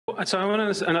So I want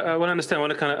to understand. I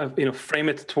want to kind of frame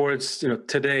it towards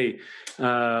today.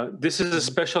 This is a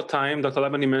special time. Dr.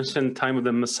 Laitman mentioned time of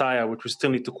the Messiah, which we still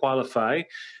need to qualify.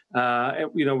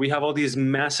 We have all these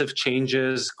massive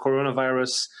changes.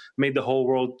 Coronavirus made the whole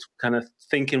world kind of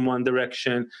think in one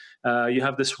direction. You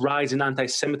have this rise in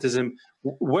anti-Semitism.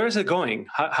 Where is it going?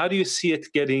 How do you see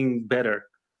it getting better?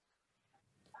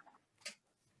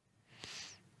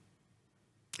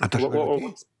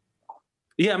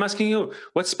 Yeah, I'm asking you,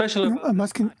 what's special about I'm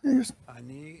asking. Yes.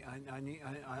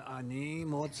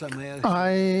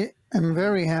 I am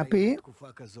very happy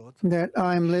that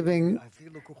I'm living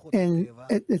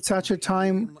at such a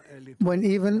time when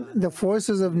even the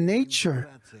forces of nature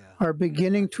are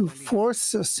beginning to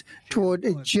force us toward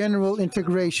a general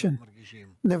integration.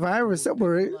 The virus that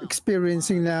we're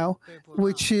experiencing now,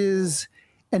 which is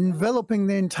enveloping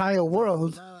the entire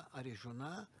world,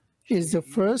 is the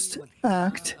first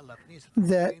act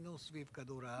that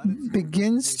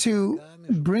begins to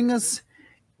bring us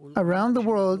around the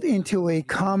world into a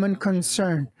common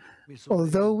concern,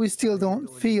 although we still don't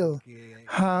feel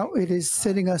how it is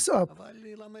setting us up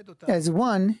as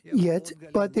one yet,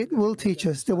 but it will teach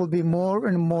us. There will be more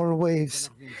and more waves.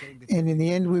 And in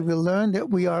the end, we will learn that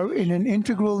we are in an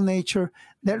integral nature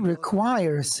that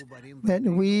requires that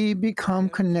we become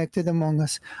connected among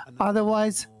us.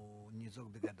 Otherwise,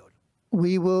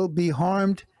 we will be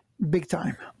harmed big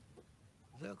time.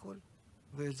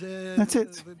 That's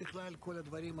it.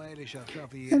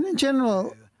 And in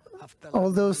general,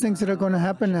 all those things that are going to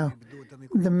happen now,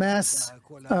 the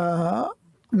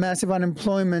massive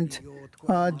unemployment,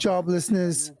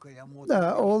 joblessness,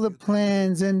 all the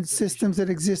plans and systems that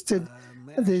existed,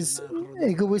 these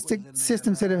egoistic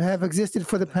systems that have existed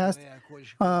for the past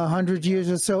 100 years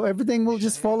or so, everything will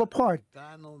just fall apart.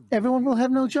 Everyone will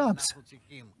have no jobs.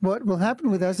 What will happen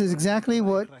with us is exactly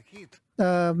what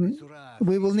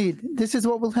we will need. This is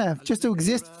what we'll have, just to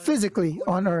exist physically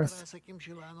on Earth.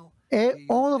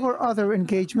 All of our other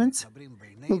engagements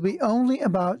will be only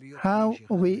about how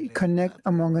we connect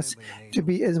among us, to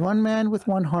be as one man with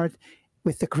one heart,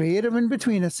 with the Creator in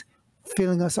between us,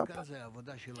 filling us up.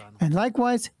 And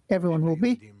likewise, everyone will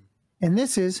be. And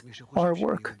this is our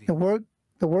work, the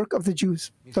work of the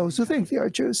Jews, those who think they are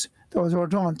Jews, those who are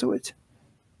drawn to it.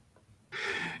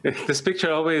 This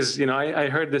picture always, I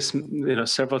heard this,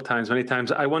 several times, many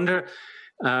times. I wonder,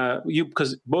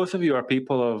 because both of you are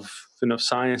people of,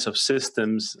 science, of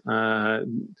systems. Are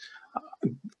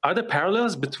there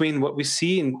parallels between what we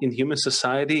see in human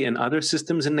society and other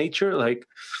systems in nature? Like,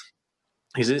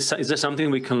 is there something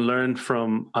we can learn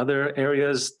from other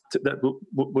areas that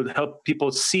would help people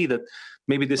see that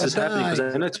maybe this is happening?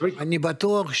 Because I know it's very...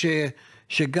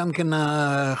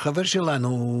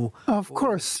 Of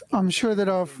course, I'm sure that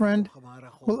our friend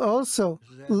will also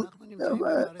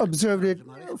observe it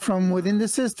from within the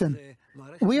system.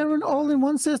 We are all in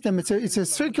one system. It's a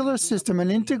circular system,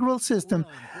 an integral system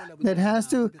that has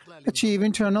to achieve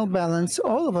internal balance.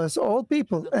 All of us, all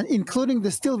people, including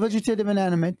the still vegetative and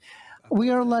animate, we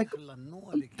are like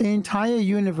the entire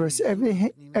universe.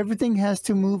 Everything has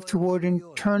to move toward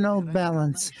internal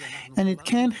balance, and it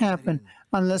can't happen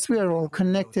unless we are all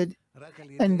connected,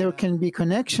 and there can be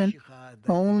connection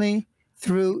only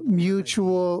through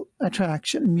mutual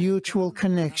attraction, mutual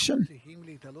connection.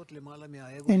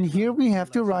 And here we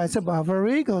have to rise above our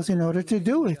egos in order to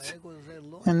do it.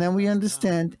 And then we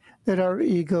understand that our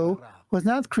ego was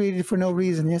not created for no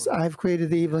reason. Yes, I've created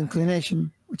the evil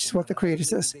inclination, which is what the Creator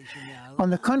says. On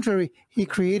the contrary, He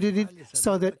created it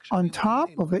so that on top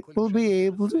of it, we'll be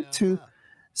able to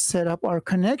set up our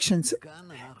connections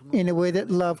in a way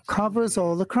that love covers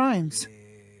all the crimes.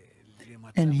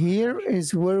 And here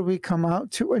is where we come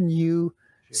out to a new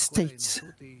state,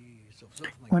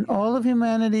 when all of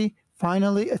humanity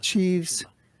finally achieves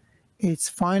its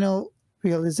final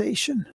realization.